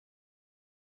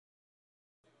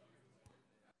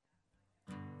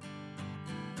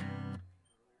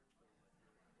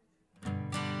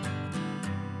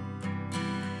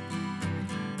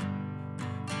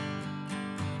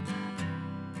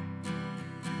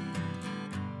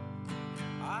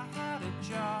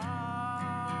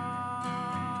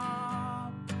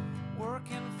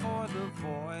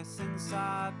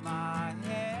inside my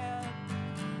head,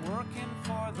 working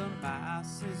for the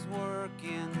masses, work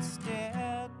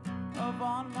instead of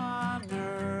on my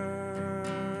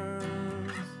nerves.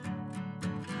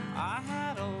 I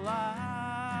had a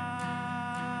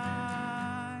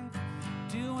life,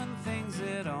 doing things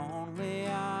that only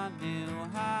I knew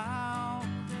how.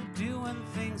 Doing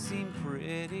things seem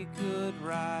pretty good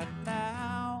right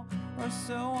now, or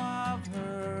so I've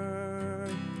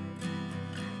heard.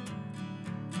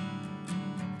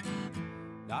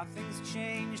 Nothing's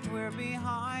changed, we're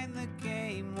behind the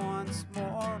game once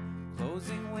more,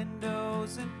 closing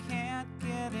windows and can't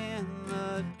get in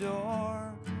the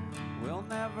door. We'll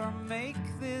never make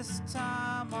this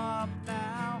time up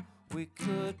now, we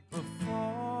could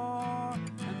before.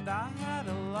 And I had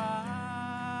a light,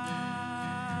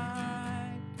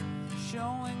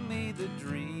 showing me the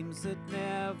dreams that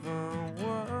never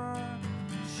were,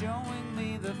 showing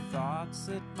me the thoughts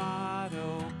that might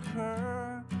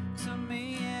occur to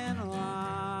me in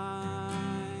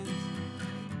lines.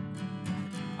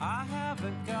 I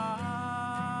haven't got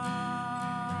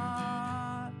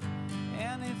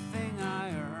anything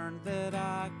I earned that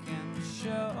I can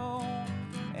show.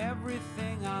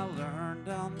 Everything I learned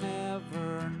I'll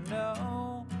never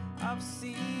know. I've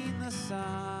seen the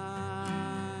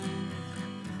signs.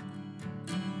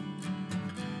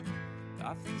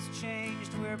 Nothing's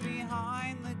changed, we're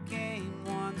behind the game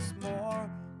once more,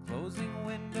 closing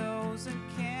windows and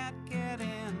can't get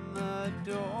in the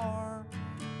door.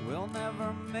 We'll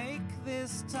never make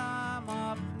this time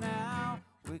up now,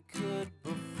 we could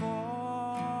before.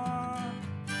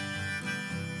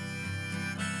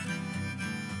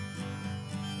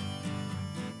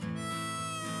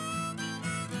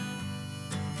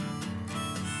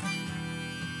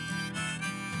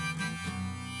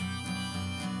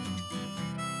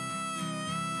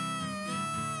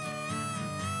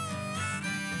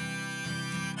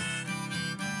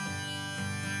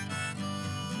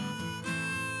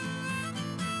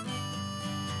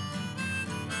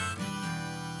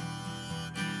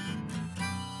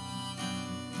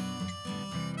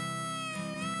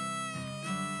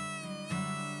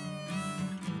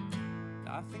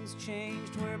 Nothing's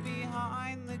changed, we're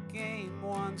behind the game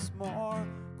once more,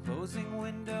 closing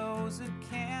windows and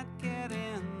can't get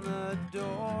in the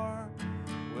door.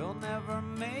 We'll never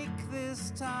make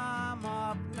this time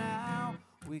up now,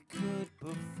 we could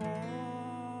before.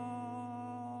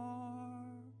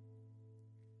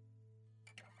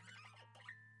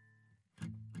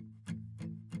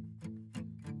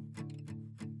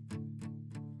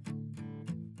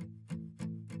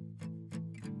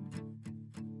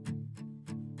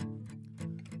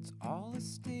 All a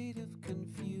state of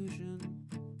confusion.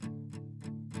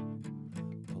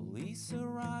 Police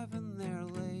arrive and they're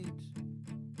late.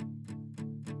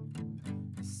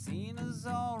 The scene has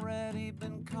already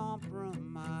been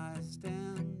compromised,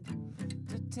 and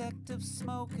detectives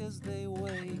smoke as they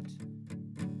wait.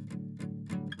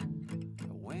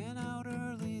 I went out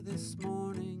early this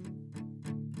morning.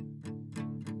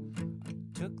 I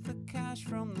took the cash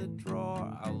from the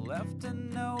drawer. I left a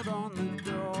note on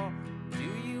the door. Do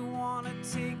you want to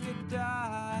take a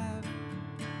dive?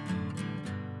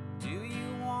 Do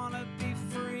you want to be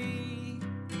free?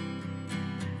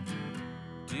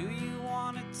 Do you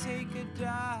want to take a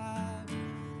dive?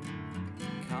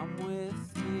 Come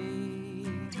with me.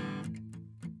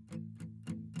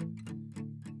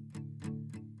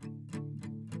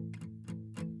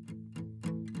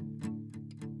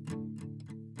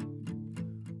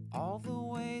 All the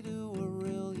way to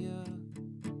Aurelia,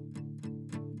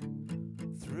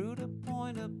 through to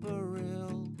Point of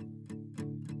Baril,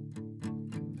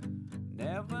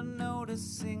 never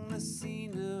noticing the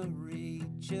scenery,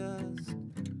 just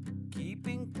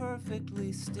keeping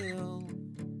perfectly still.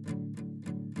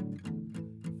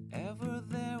 If ever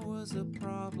there was a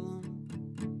problem,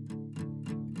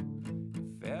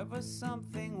 if ever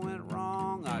something went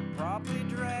wrong, I'd probably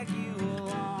drag you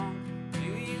along. Do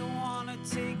you want to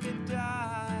take a dive?